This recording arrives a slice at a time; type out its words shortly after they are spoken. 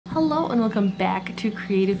Hello and welcome back to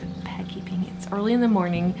Creative Pet Keeping. It's early in the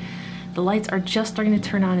morning. The lights are just starting to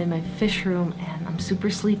turn on in my fish room and I'm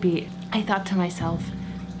super sleepy. I thought to myself,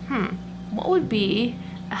 what would be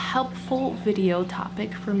a helpful video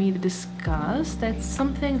topic for me to discuss that's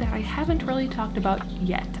something that I haven't really talked about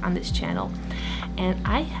yet on this channel. And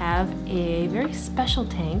I have a very special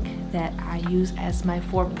tank that I use as my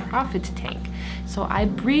for-profit tank. So I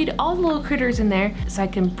breed all the little critters in there so I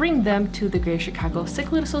can bring them to the Greater Chicago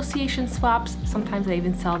Cichlid Association swaps. Sometimes I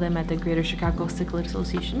even sell them at the Greater Chicago Cichlid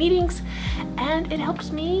Association meetings. And it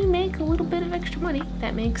helps me make a little bit of extra money.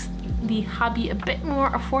 That makes the hobby a bit more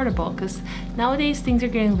affordable because nowadays things are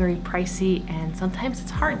getting very pricey and sometimes it's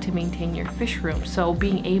hard to maintain your fish room. So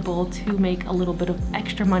being able to make a little bit of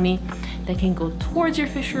extra money that can go towards your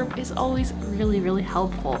fish room is always really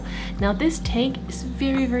helpful. Now this tank is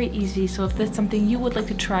very easy, so if that's something you would like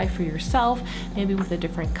to try for yourself, maybe with a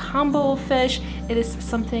different combo of fish, it is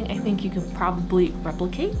something I think you can probably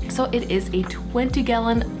replicate. So it is a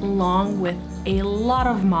 20-gallon long with a lot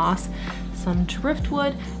of moss, some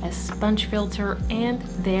driftwood, a sponge filter, and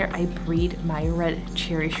there I breed my red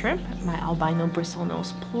cherry shrimp, my albino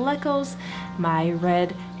bristlenose plecos, my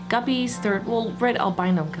red guppies, they're red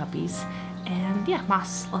albino guppies, and yeah,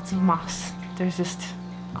 moss, lots of moss. There's just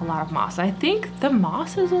a lot of moss. I think the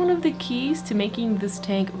moss is one of the keys to making this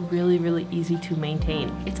tank really easy to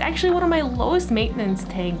maintain. It's actually one of my lowest maintenance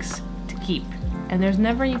tanks to keep, and there's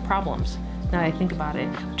never any problems. Now that I think about it,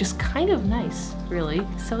 which is kind of nice, really.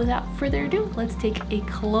 So without further ado, let's take a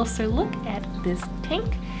closer look at this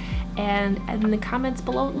tank. And in the comments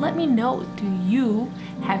below, let me know, do you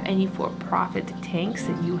have any for-profit tanks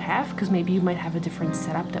that you have? Because maybe you might have a different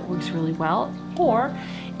setup that works really well. Or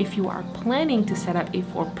if you are planning to set up a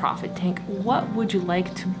for-profit tank, what would you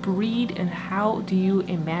like to breed and how do you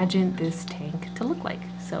imagine this tank to look like?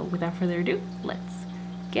 So without further ado, let's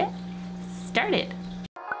get started.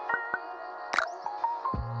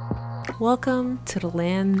 Welcome to the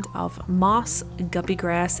land of moss, guppy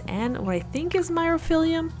grass, and what I think is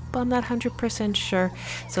myrophilium, but I'm not 100% sure.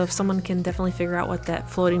 So if someone can definitely figure out what that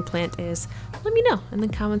floating plant is, let me know in the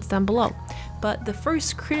comments down below. But the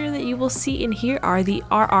first critter that you will see in here are the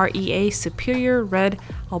RREA Superior Red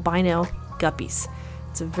Albino Guppies.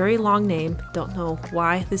 It's a very long name. Don't know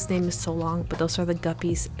why this name is so long, but those are the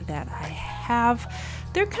guppies that I have.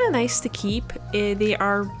 They're kind of nice to keep. They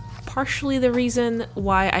are partially the reason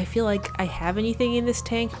why I feel like I have anything in this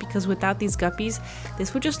tank, because without these guppies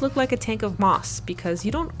this would just look like a tank of moss, because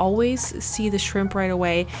you don't always see the shrimp right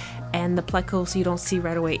away and the plecos you don't see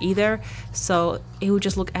right away either, so it would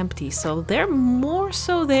just look empty. So they're more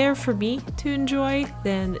so there for me to enjoy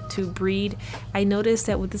than to breed. I noticed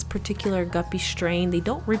that with this particular guppy strain they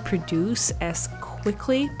don't reproduce as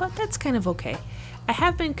quickly, but that's kind of okay. I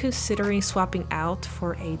have been considering swapping out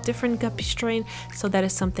for a different guppy strain, so that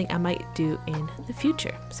is something I might do in the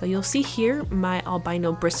future. So you'll see here my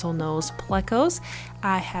albino bristlenose plecos.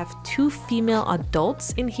 I have 2 female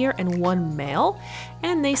adults in here and 1 male,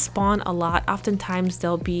 and they spawn a lot. Oftentimes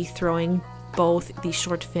they'll be throwing both the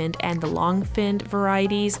short-finned and the long-finned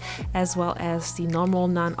varieties, as well as the normal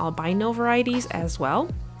non-albino varieties as well.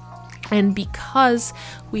 And because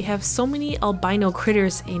we have so many albino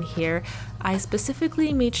critters in here, I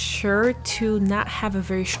specifically made sure to not have a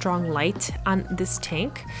very strong light on this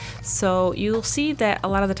tank. So you'll see that a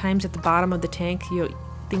lot of the times at the bottom of the tank,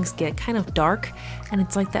 things get kind of dark, and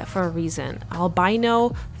it's like that for a reason.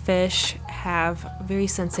 Albino fish have very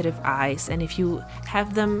sensitive eyes, and if you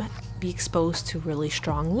have them be exposed to really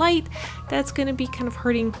strong light, that's going to be kind of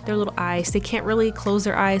hurting their little eyes. They can't really close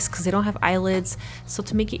their eyes because they don't have eyelids. So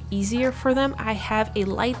to make it easier for them, I have a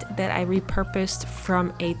light that I repurposed from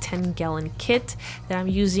a 10-gallon kit that I'm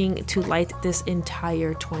using to light this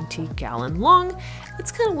entire 20-gallon long.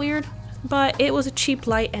 It's kind of weird, but it was a cheap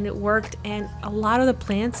light and it worked. And a lot of the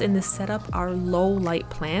plants in this setup are low light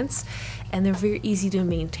plants, and they're very easy to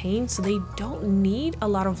maintain, so they don't need a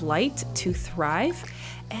lot of light to thrive.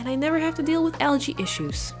 And I never have to deal with algae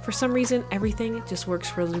issues. For some reason, everything just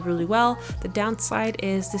works really well. The downside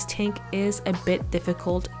is this tank is a bit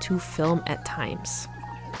difficult to film at times.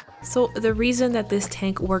 So the reason that this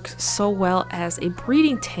tank works so well as a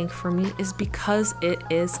breeding tank for me is because it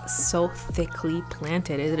is so thickly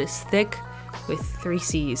planted. It is thick with 3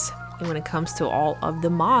 C's when it comes to all of the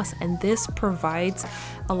moss, and this provides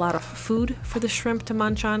a lot of food for the shrimp to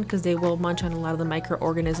munch on, because they will munch on a lot of the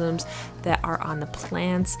microorganisms that are on the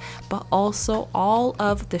plants, but also all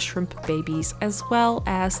of the shrimp babies as well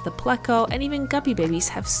as the pleco and even guppy babies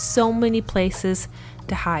have so many places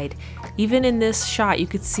to hide. Even in this shot you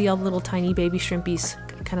could see all the little tiny baby shrimpies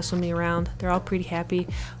kind of swimming around. They're all pretty happy.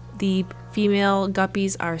 The female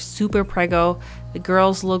guppies are super preggo. The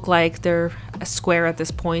girls look like they're a square at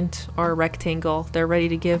this point, or a rectangle. They're ready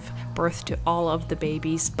to give birth to all of the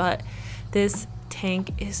babies, but this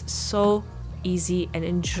tank is so easy and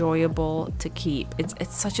enjoyable to keep.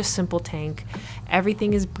 It's such a simple tank.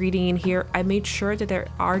 Everything is breeding in here. I made sure that there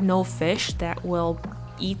are no fish that will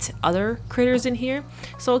eat other critters in here.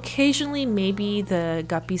 So occasionally maybe the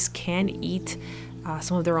guppies can eat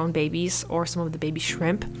some of their own babies or some of the baby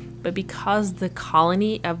shrimp, but because the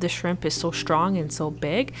colony of the shrimp is so strong and so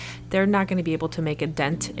big, they're not going to be able to make a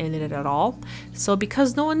dent in it at all. So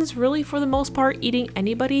because no one's really for the most part eating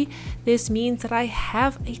anybody, this means that I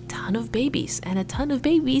have a ton of babies, and a ton of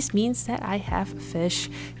babies means that I have fish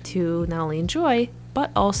to not only enjoy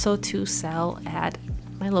but also to sell at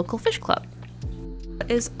my local fish club. What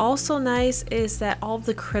is also nice is that all of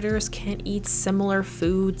the critters can eat similar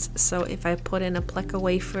foods. So if I put in a pleco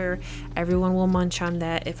wafer, everyone will munch on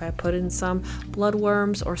that. If I put in some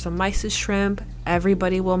bloodworms or some mysis shrimp,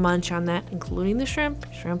 everybody will munch on that, including the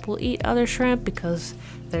shrimp. Shrimp will eat other shrimp because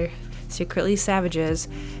they're secretly savages.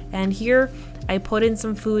 And here I put in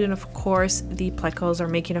some food, and of course the plecos are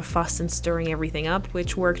making a fuss and stirring everything up,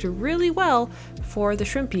 which worked really well for the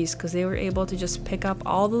shrimpies because they were able to just pick up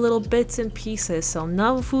all the little bits and pieces, so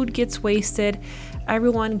no food gets wasted.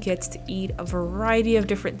 Everyone gets to eat a variety of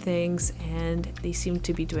different things, and they seem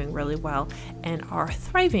to be doing really well and are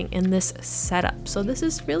thriving in this setup. So this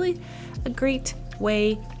is really a great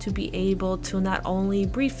way to be able to not only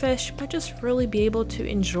breed fish but just really be able to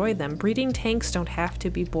enjoy them. Breeding tanks don't have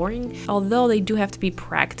to be boring, although they do have to be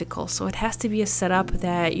practical. So it has to be a setup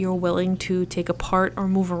that you're willing to take apart or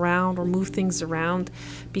move around or move things around,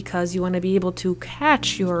 because you want to be able to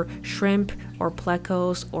catch your shrimp or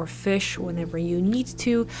plecos or fish whenever you need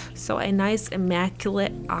to. So a nice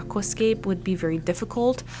immaculate aquascape would be very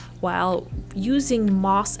difficult, while using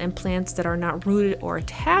moss and plants that are not rooted or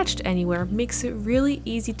attached anywhere makes it really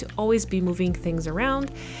easy to always be moving things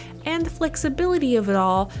around. And the flexibility of it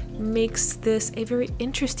all makes this a very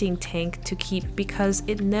interesting tank to keep because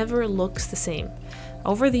it never looks the same.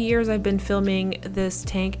 Over the years I've been filming this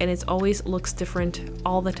tank and it always looks different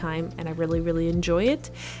all the time, and I really enjoy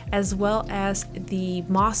it, as well as the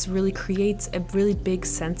moss really creates a really big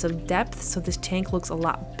sense of depth, so this tank looks a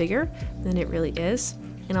lot bigger than it really is.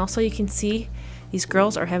 And also you can see these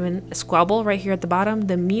girls are having a squabble right here at the bottom.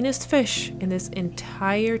 The meanest fish in this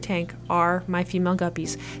entire tank are my female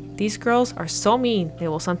guppies. These girls are so mean. They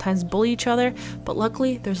will sometimes bully each other, but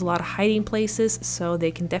luckily there's a lot of hiding places, so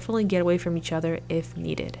they can definitely get away from each other if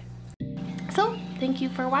needed. So thank you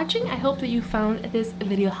for watching. I hope that you found this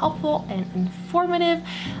video helpful and informative.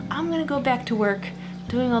 I'm gonna go back to work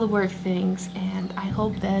doing all the work things, and I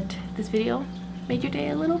hope that this video made your day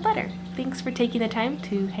a little better. Thanks for taking the time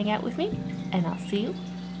to hang out with me, and I'll see you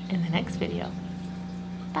in the next video.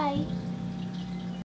 Bye!